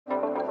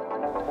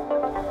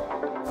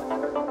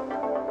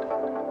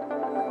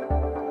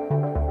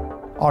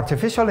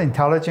Artificial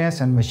intelligence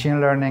and machine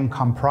learning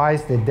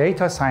comprise the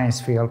data science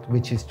field,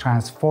 which is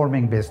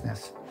transforming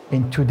business.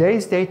 In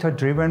today's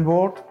data-driven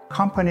world,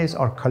 companies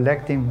are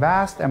collecting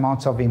vast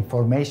amounts of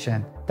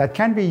information that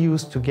can be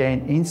used to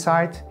gain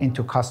insight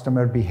into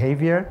customer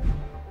behavior,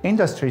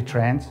 industry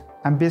trends,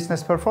 and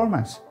business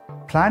performance.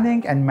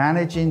 Planning and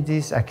managing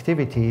these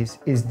activities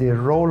is the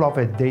role of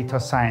a data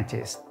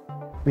scientist,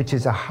 which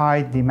is a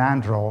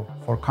high-demand role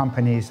for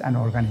companies and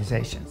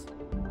organizations.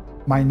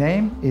 My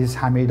name is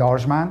Hamid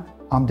Arjman.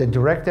 I'm the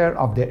director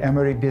of the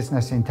Emory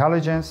Business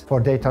Intelligence for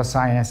Data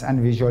Science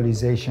and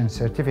Visualization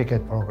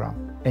Certificate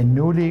Program, a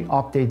newly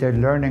updated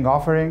learning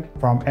offering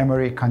from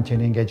Emory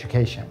Continuing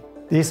Education.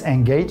 This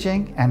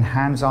engaging and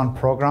hands-on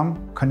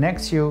program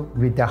connects you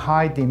with the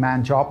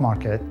high-demand job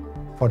market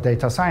for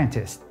data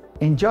scientists.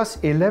 In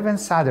just 11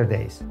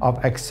 Saturdays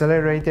of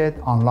accelerated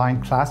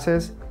online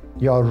classes,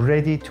 you are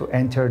ready to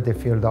enter the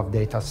field of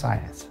data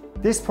science.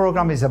 This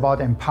program is about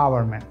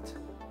empowerment.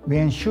 We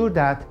ensure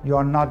that you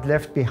are not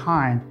left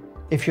behind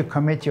if you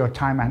commit your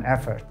time and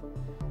effort.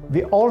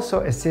 We also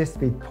assist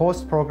with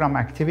post-program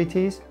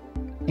activities,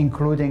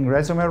 including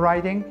resume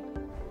writing,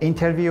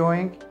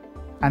 interviewing,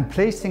 and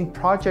placing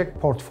project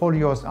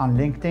portfolios on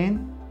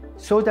LinkedIn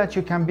so that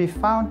you can be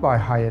found by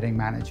hiring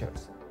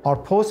managers. Our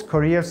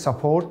post-career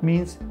support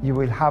means you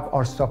will have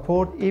our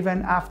support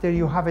even after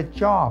you have a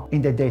job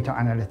in the data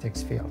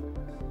analytics field.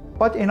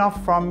 But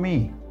enough from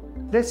me.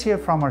 Let's hear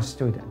from our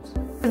students.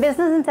 The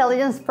business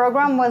intelligence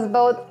program was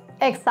both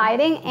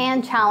exciting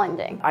and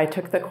challenging. I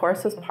took the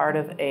course as part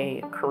of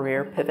a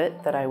career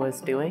pivot that I was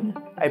doing.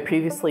 I'd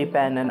previously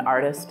been an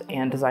artist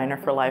and designer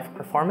for live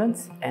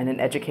performance and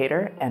an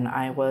educator, and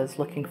I was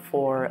looking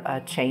for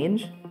a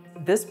change.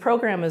 This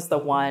program is the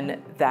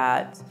one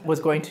that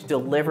was going to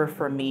deliver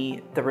for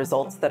me the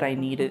results that I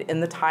needed in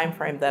the time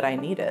frame that I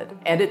needed,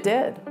 and it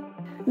did.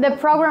 The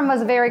program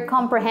was very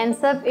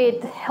comprehensive.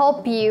 It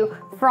helped you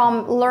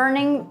from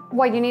learning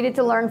what you needed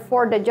to learn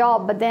for the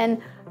job, but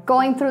then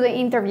going through the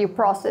interview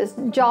process,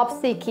 job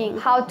seeking,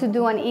 how to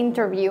do an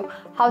interview,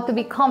 how to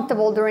be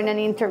comfortable during an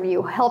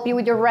interview, help you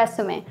with your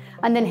resume,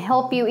 and then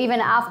help you even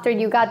after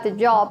you got the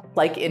job.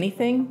 Like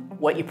anything,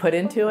 what you put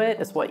into it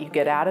is what you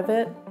get out of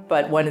it.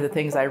 But one of the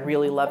things I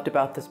really loved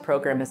about this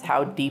program is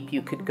how deep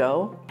you could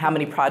go, how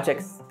many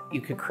projects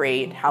you could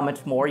create, how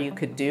much more you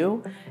could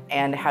do,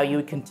 and how you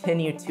would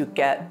continue to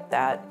get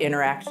that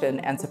interaction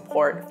and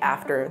support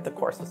after the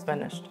course was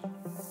finished.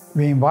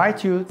 We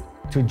invite you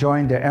to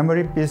join the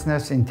Emory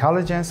Business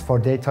Intelligence for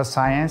Data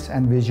Science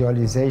and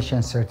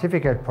Visualization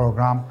Certificate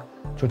Program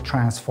to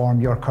transform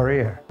your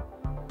career.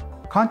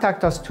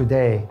 Contact us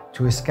today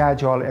to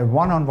schedule a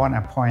one-on-one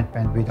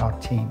appointment with our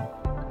team.